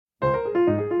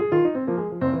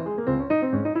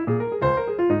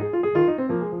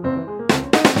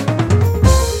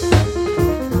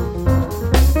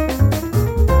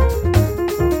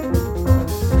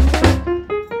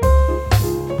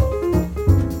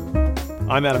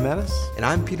I'm Adam Manis. And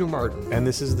I'm Peter Martin. And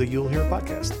this is the You'll Hear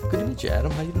podcast. Good to meet you,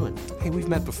 Adam. How you doing? Hey, we've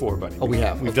met before, buddy. Oh, we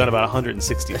have? We've done about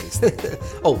 160 of these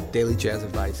things. Oh, daily jazz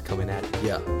advice coming at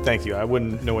you. Thank you. I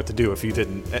wouldn't know what to do if you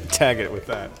didn't tag it with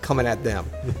that. Coming at them.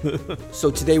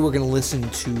 So today we're going to listen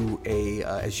to a,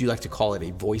 as you like to call it,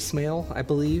 a voicemail, I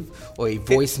believe, or a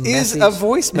voice message. It is a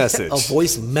voice message. A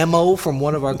voice memo from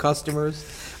one of our customers.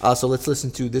 So let's listen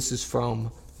to, this is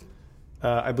from...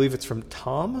 I believe it's from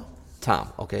Tom.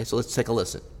 Tom, okay, so let's take a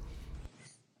listen.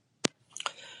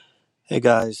 Hey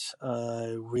guys,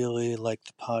 I really like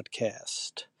the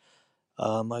podcast.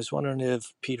 I was wondering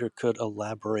if Peter could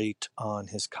elaborate on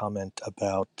his comment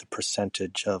about the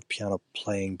percentage of piano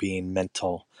playing being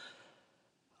mental.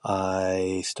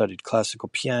 I studied classical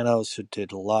piano, so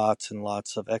did lots and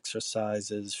lots of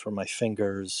exercises for my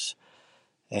fingers,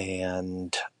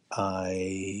 and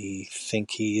I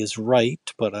think he is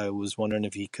right, but I was wondering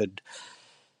if he could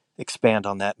expand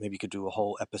on that. Maybe you could do a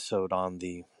whole episode on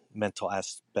the mental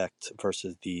aspect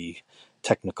versus the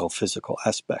technical physical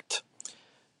aspect.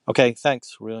 Okay,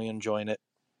 thanks. Really enjoying it.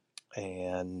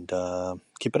 And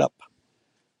keep it up.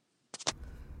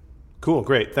 Cool,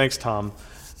 great. Thanks, Tom.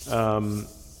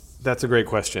 That's a great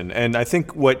question. And I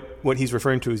think what he's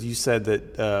referring to is you said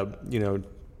that,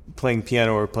 playing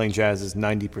piano or playing jazz is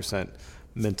 90%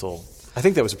 mental. I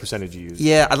think that was a percentage you used.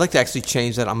 Yeah, I'd like to actually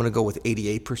change that. I'm going to go with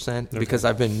 88% because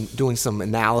I've been doing some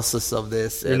analysis of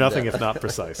this. You're nothing if not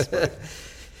precise.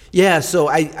 Yeah, so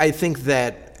I think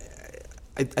that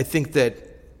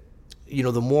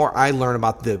the more I learn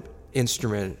about the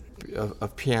instrument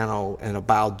of piano and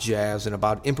about jazz and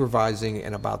about improvising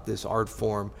and about this art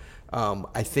form,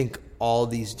 I think all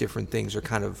these different things are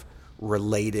kind of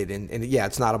related. And yeah,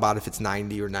 it's not about if it's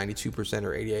 90 or 92%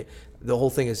 or 88. The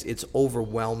whole thing is it's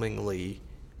overwhelmingly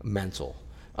mental.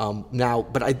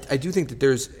 But I do think that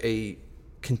there's a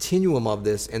continuum of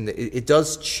this, and it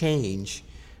does change.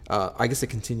 I guess the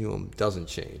continuum doesn't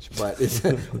change, but it's,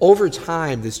 over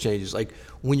time this changes. Like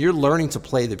when you're learning to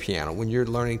play the piano, when you're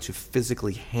learning to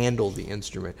physically handle the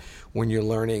instrument, when you're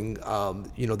learning,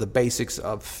 the basics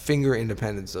of finger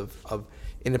independence, of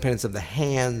independence of the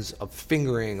hands, of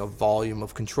fingering, of volume,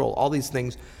 of control, all these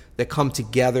things that come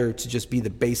together to just be the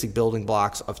basic building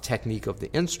blocks of technique of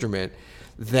the instrument,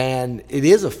 then it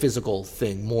is a physical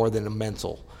thing more than a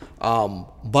mental.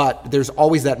 But there's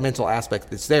always that mental aspect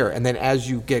that's there. And then as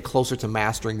you get closer to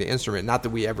mastering the instrument, not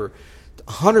that we ever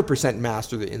 100%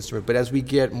 master the instrument, but as we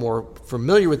get more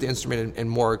familiar with the instrument and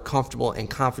more comfortable and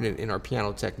confident in our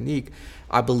piano technique,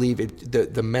 I believe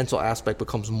the mental aspect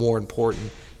becomes more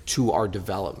important to our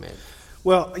development.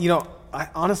 Well,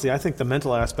 I think the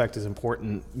mental aspect is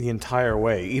important the entire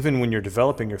way. Even when you're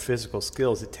developing your physical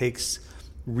skills, it takes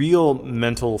real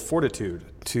mental fortitude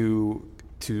to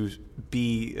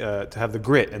have the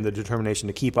grit and the determination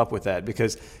to keep up with that,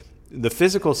 because the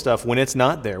physical stuff, when it's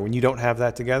not there, when you don't have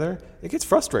that together, it gets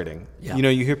frustrating. Yeah.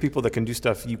 You hear people that can do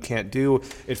stuff you can't do.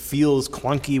 It feels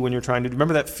clunky when you're trying to.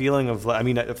 Remember that feeling of? For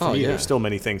me, there's still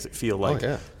many things that feel like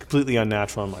completely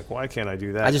unnatural. I'm like, why can't I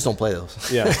do that? I just don't play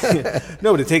those. Yeah.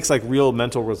 No, but it takes like real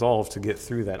mental resolve to get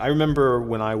through that. I remember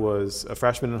when I was a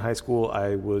freshman in high school,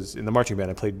 I was in the marching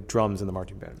band. I played drums in the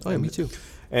marching band. Oh, yeah, me too.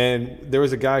 And there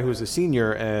was a guy who was a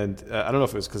senior, and I don't know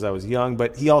if it was because I was young,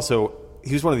 but he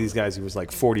was one of these guys who was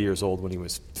like 40 years old when he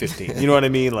was 15. You know what I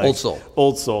mean? Like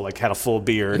Old soul, like had a full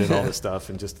beard and all this stuff,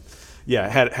 and just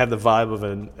had the vibe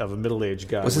of a middle-aged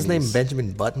guy. Was his name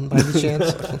Benjamin Button by any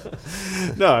chance?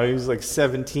 No, he was like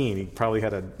 17. He probably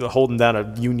had holding down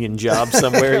a union job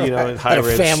somewhere, in High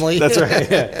Ridge. Family. That's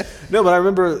right. Yeah. No, but I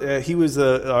remember he was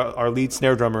our lead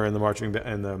snare drummer in the marching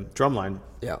and the drum line.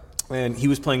 Yeah. And he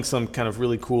was playing some kind of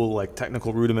really cool, like,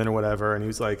 technical rudiment or whatever, and he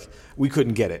was like, we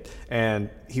couldn't get it. And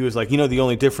he was like, the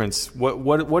only difference,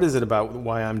 what is it about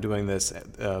why I'm doing this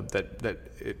that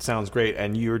it sounds great,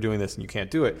 and you're doing this and you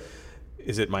can't do it?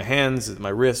 Is it my hands? Is it my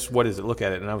wrists? What is it? Look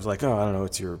at it. And I was like, I don't know,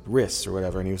 it's your wrists or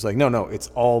whatever. And he was like, no, it's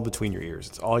all between your ears.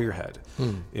 It's all your head.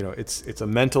 It's a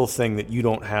mental thing that you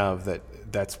don't have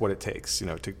that's what it takes,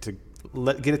 to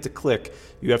get it to click.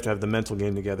 You have to have the mental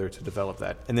game together to develop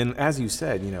that. And then, as you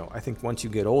said, I think once you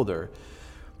get older,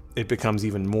 it becomes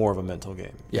even more of a mental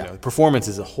game. Yeah. Performance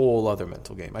is a whole other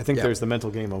mental game. I think there's the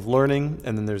mental game of learning,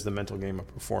 and then there's the mental game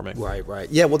of performing. Right.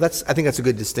 Yeah, well, I think that's a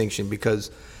good distinction, because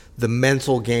the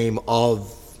mental game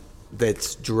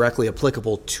that's directly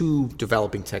applicable to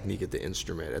developing technique at the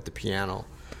instrument, at the piano,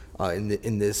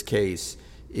 in this case,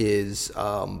 is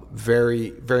very,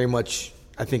 very much,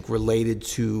 I think, related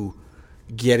to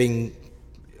getting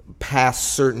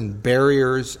past certain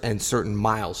barriers and certain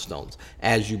milestones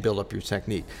as you build up your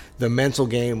technique. The mental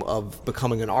game of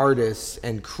becoming an artist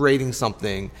and creating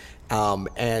something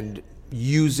and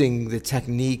using the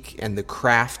technique and the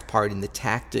craft part and the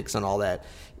tactics and all that,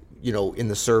 in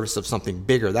the service of something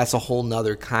bigger. That's a whole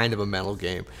nother kind of a mental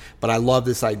game. But I love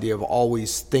this idea of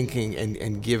always thinking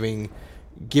and giving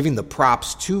the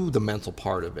props to the mental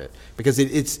part of it, because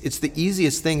it's the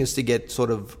easiest thing is to get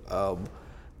sort of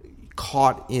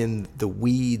caught in the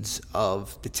weeds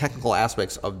of the technical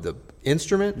aspects of the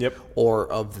instrument, Yep.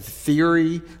 or of the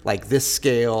theory, like this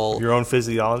scale, Your own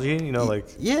physiology,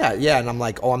 yeah, and I'm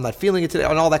like, oh, I'm not feeling it today,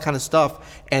 and all that kind of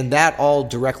stuff, and that all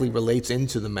directly relates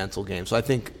into the mental game. So I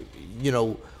think,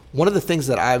 one of the things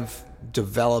that I've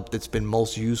developed that's been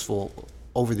most useful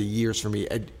over the years for me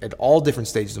at all different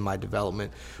stages of my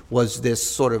development was this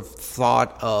sort of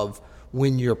thought of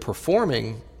when you're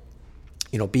performing,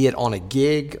 be it on a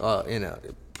gig,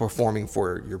 performing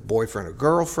for your boyfriend or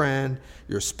girlfriend,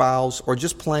 your spouse, or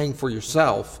just playing for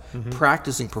yourself,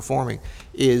 practicing performing,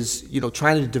 is,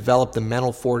 trying to develop the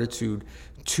mental fortitude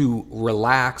to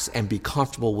relax and be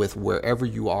comfortable with wherever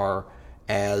you are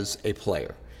as a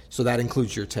player. So that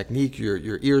includes your technique,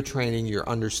 your ear training, your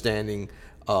understanding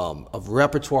of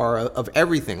repertoire, of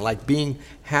everything, like being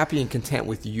happy and content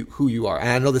with who you are. And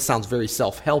I know this sounds very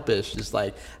self-helpish. It's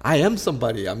like, I am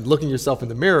somebody. I'm looking yourself in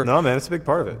the mirror. No, man, it's a big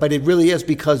part of it. But it really is,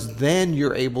 because then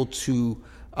you're able to,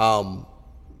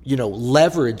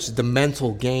 leverage the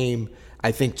mental game,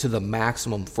 I think, to the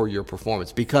maximum for your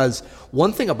performance. Because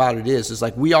one thing about it is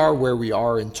like we are where we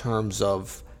are in terms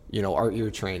of, our ear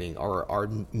training, or our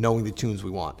knowing the tunes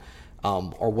we want.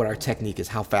 Or what our technique is,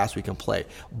 how fast we can play.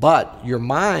 But your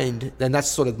mind, and that's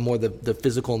sort of more the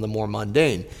physical and the more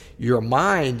mundane, your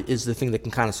mind is the thing that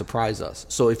can kind of surprise us.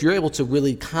 So if you're able to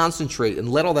really concentrate and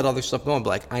let all that other stuff go and be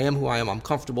like, I am who I am, I'm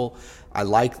comfortable, I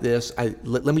like this,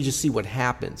 let me just see what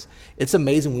happens. It's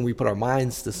amazing when we put our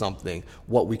minds to something,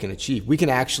 what we can achieve. We can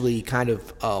actually kind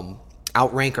of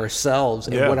outrank ourselves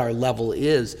and what our level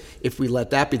is if we let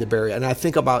that be the barrier. And I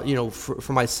think about,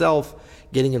 for myself,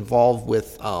 getting involved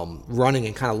with running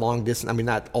and kind of long distance. I mean,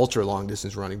 not ultra long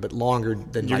distance running, but longer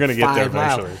than You're like going to get there 5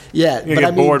 miles. eventually. Yeah, You're going to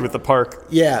get bored with the park.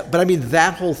 Yeah, but I mean,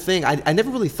 that whole thing, I never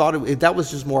really thought that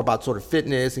was just more about sort of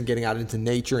fitness and getting out into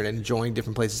nature and enjoying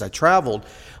different places I traveled.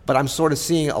 But I'm sort of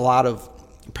seeing a lot of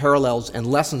parallels and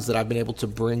lessons that I've been able to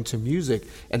bring to music.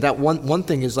 And that one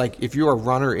thing is, like, if you're a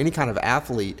runner, any kind of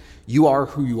athlete, you are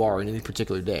who you are in any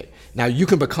particular day. Now, you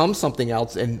can become something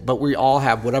else, but we all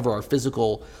have whatever our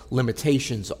physical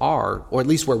limitations are, or at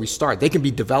least where we start. They can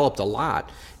be developed a lot.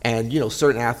 And,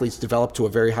 certain athletes develop to a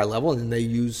very high level, and then they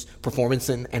use performance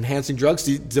enhancing drugs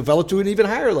to develop to an even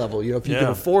higher level, if you can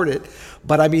afford it.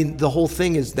 But I mean, the whole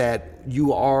thing is that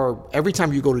you are, every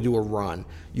time you go to do a run,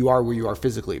 you are where you are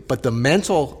physically. But the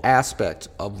mental aspect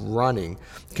of running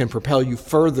can propel you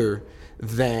further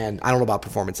than, I don't know about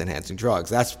performance enhancing drugs.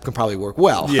 That can probably work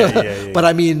well. Yeah. But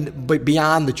I mean, but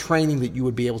beyond the training that you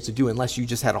would be able to do, unless you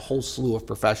just had a whole slew of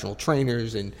professional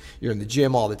trainers and you're in the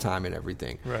gym all the time and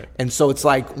everything. Right. And so it's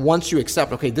like, once you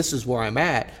accept, okay, this is where I'm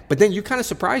at, but then you kind of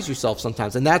surprise yourself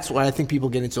sometimes. And that's when I think people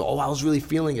get into, I was really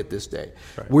feeling it this day.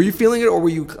 Right. Were you feeling it, or were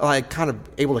you like kind of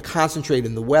able to concentrate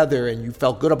in the weather and you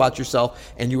felt good about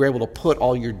yourself and you were able to put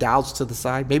all your doubts to the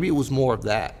side? Maybe it was more of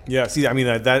that. Yeah, see, I mean,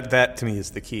 that to me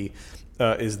is the key.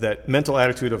 Is that mental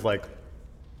attitude of like,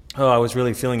 I was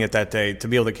really feeling it that day, to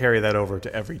be able to carry that over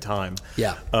to every time.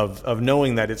 Yeah. Of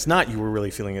knowing that it's not you were really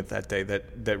feeling it that day,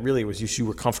 that really it was you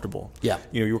were comfortable. Yeah.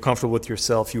 You were comfortable with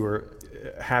yourself. You were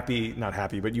not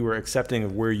happy, but you were accepting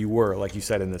of where you were, like you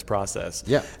said, in this process.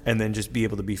 Yeah. And then just be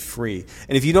able to be free.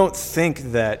 And if you don't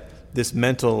think that this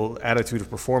mental attitude of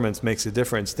performance makes a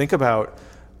difference, think about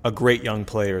a great young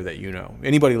player that you know.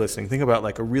 Anybody listening, think about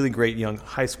like a really great young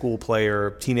high school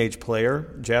player, teenage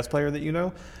player, jazz player that you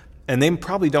know, and they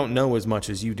probably don't know as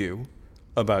much as you do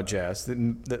about jazz.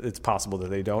 It's possible that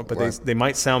they don't, but right. they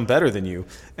might sound better than you,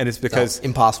 and it's because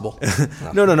impossible.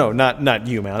 No, not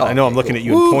you, man. Oh, I know I'm looking at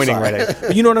you and pointing sorry. right at you.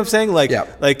 But you know what I'm saying? Like, yeah.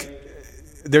 like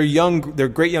they're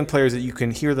great young players that you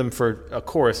can hear them for a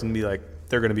chorus and be like,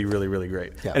 they're going to be really, really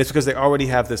great. Yeah. And it's because they already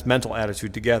have this mental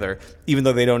attitude together. Even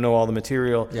though they don't know all the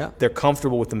material, they're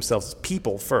comfortable with themselves as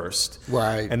people first.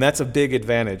 Right. And that's a big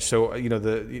advantage. So,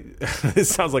 it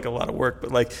sounds like a lot of work,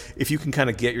 but like if you can kind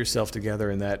of get yourself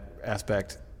together in that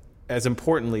aspect, as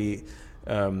importantly,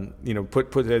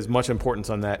 put as much importance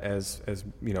on that as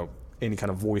any kind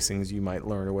of voicings you might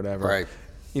learn or whatever. Right.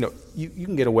 You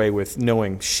can get away with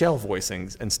knowing shell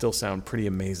voicings and still sound pretty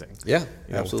amazing. Yeah,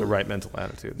 absolutely. absolutely. With the right mental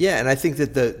attitude. Yeah, and I think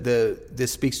that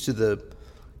this speaks to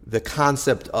the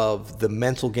concept of the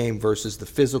mental game versus the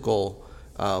physical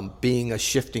being a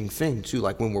shifting thing too.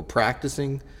 Like when we're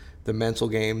practicing the mental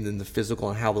game, then the physical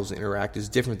and how those interact is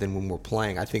different than when we're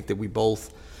playing. I think that we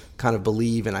both kind of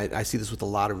believe, and I see this with a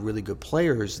lot of really good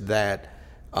players, that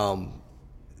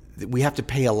we have to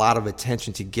pay a lot of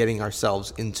attention to getting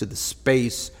ourselves into the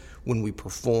space when we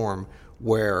perform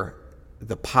where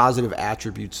the positive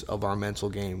attributes of our mental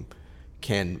game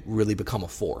can really become a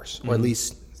force, or at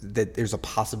least that there's a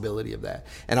possibility of that.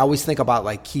 And I always think about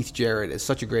like Keith Jarrett as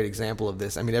such a great example of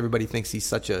this. I mean, everybody thinks he's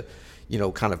such a,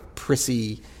 kind of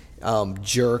prissy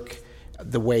jerk,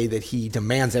 the way that he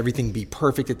demands everything be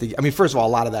perfect first of all,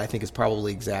 a lot of that I think is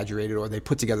probably exaggerated, or they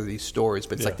put together these stories,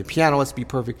 but it's like the piano has to be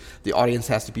perfect, the audience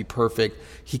has to be perfect,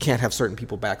 he can't have certain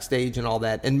people backstage and all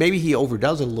that, and maybe he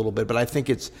overdoes it a little bit, but I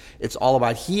think it's all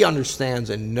about, he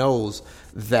understands and knows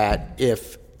that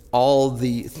if all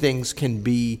the things can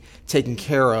be taken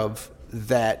care of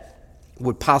that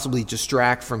would possibly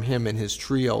distract from him and his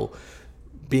trio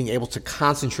being able to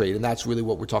concentrate, and that's really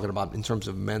what we're talking about in terms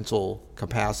of mental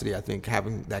capacity. I think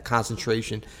having that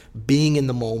concentration, being in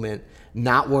the moment,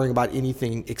 not worrying about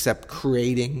anything except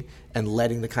creating and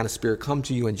letting the kind of spirit come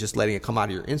to you and just letting it come out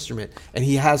of your instrument. And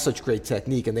he has such great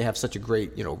technique, and they have such a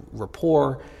great,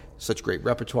 rapport, such great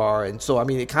repertoire. And so,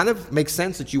 it kind of makes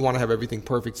sense that you want to have everything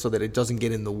perfect so that it doesn't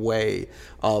get in the way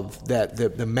of that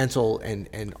the mental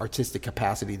and artistic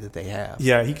capacity that they have.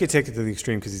 Yeah, he could take it to the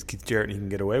extreme because he's Keith Jarrett and he can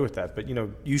get away with that. But,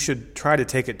 you should try to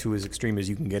take it to as extreme as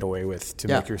you can get away with to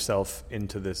make yourself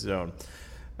into this zone.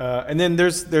 And then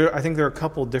I think there are a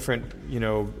couple different,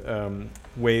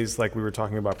 ways, like we were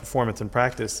talking about performance and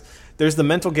practice. There's the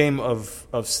mental game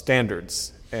of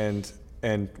standards and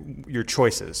your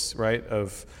choices, right?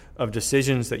 Of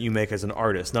decisions that you make as an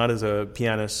artist, not as a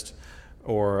pianist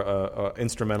or a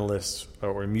instrumentalist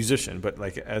or a musician, but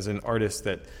like as an artist,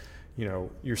 that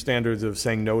your standards of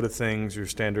saying no to things, your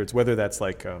standards, whether that's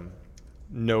like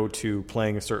no to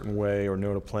playing a certain way or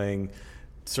no to playing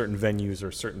certain venues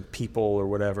or certain people or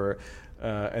whatever.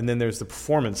 And then there's the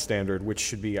performance standard, which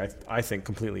should be, I think,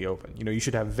 completely open. You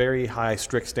should have very high,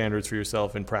 strict standards for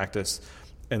yourself in practice,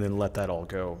 and then let that all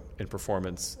go in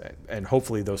performance. And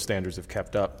hopefully those standards have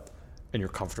kept up and you're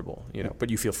comfortable, but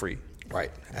you feel free.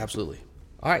 Right, absolutely.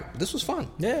 All right, this was fun.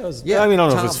 Yeah, it was. Yeah, I don't know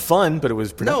if it was fun, but it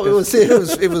was productive. No,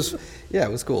 it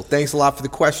was cool. Thanks a lot for the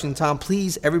question, Tom.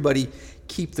 Please, everybody,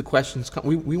 keep the questions.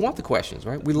 We want the questions,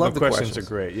 right? We love the questions. The questions are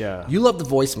great, yeah. You love the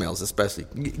voicemails, especially.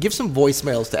 Give some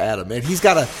voicemails to Adam, man. He's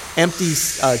got an empty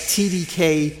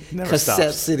TDK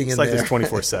cassette sitting in there. It's like this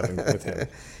 24/7 with him.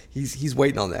 He's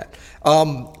waiting on that.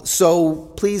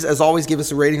 So please, as always, give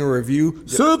us a rating or review. Yep.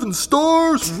 7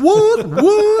 stars. What?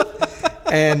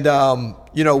 And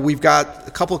we've got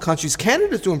a couple of countries.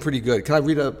 Canada's doing pretty good. Can I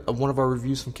read one of our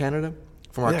reviews from Canada,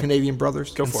 from our Canadian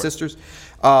brothers and sisters?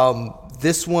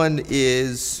 This one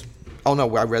is. Oh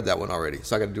no, I read that one already,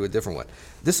 so I got to do a different one.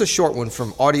 This is a short one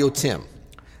from Audio Tim,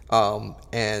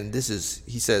 and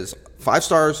he says, 5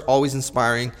 stars, always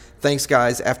inspiring. Thanks,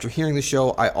 guys. After hearing the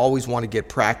show, I always want to get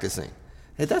practicing.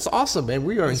 Hey, that's awesome, man.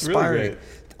 We are inspiring. Really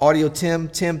Audio Tim,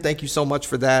 thank you so much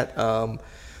for that.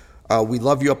 We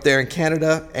love you up there in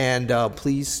Canada, and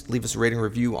please leave us a rating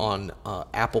review on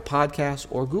Apple Podcasts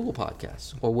or Google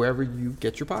Podcasts or wherever you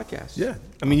get your podcasts. Yeah,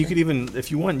 you could even,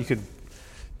 if you want, you could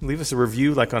leave us a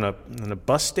review like on a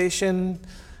bus station.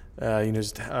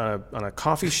 Just on a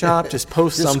coffee shop, just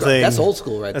post something. That's old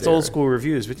school, right? That's old school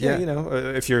reviews. But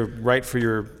if you're right for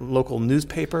your local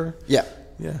newspaper,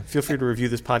 feel free to review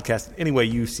this podcast any way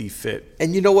you see fit.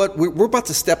 And you know what? We're about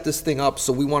to step this thing up,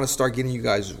 so we want to start getting you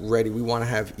guys ready. We want to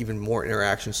have even more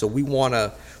interaction. So we've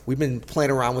been playing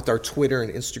around with our Twitter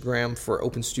and Instagram for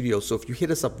Open Studio. So if you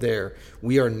hit us up there,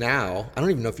 we are now. I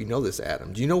don't even know if you know this,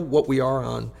 Adam. Do you know what we are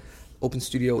on? Open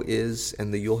Studio is,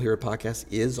 and the You'll Hear It podcast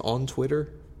is on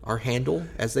Twitter. Our handle,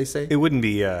 as they say. It wouldn't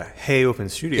be Hey Open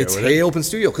Studio. It's Hey Open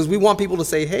Studio, because we want people to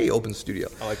say Hey Open Studio.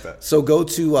 I like that. So go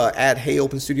to @Hey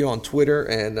Open Studio on Twitter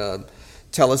and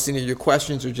tell us any of your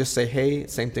questions, or just say hey.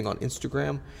 Same thing on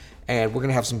Instagram. And we're going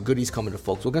to have some goodies coming to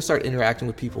folks. We're going to start interacting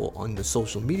with people on the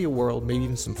social media world, maybe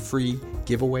even some free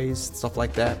giveaways, stuff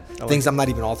like that. Things I'm not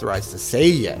even authorized to say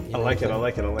yet. I like it a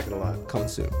lot. Coming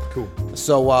soon. Cool.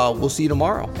 So we'll see you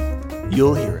tomorrow.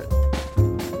 You'll hear it.